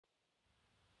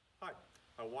Hi,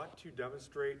 I want to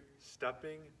demonstrate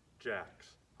stepping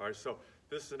jacks. All right, so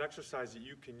this is an exercise that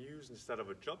you can use instead of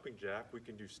a jumping jack. We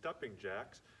can do stepping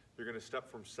jacks. You're going to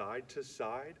step from side to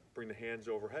side, bring the hands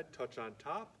overhead, touch on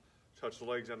top, touch the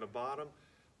legs on the bottom,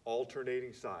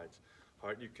 alternating sides. All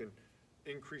right, you can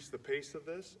increase the pace of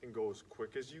this and go as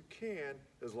quick as you can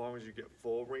as long as you get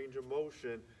full range of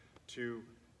motion to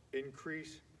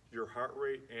increase your heart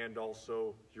rate and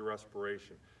also your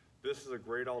respiration. This is a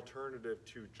great alternative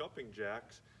to jumping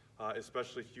jacks,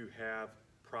 especially if you have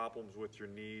problems with your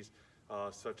knees,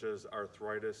 such as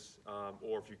arthritis,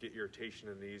 or if you get irritation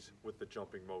in these with the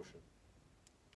jumping motion.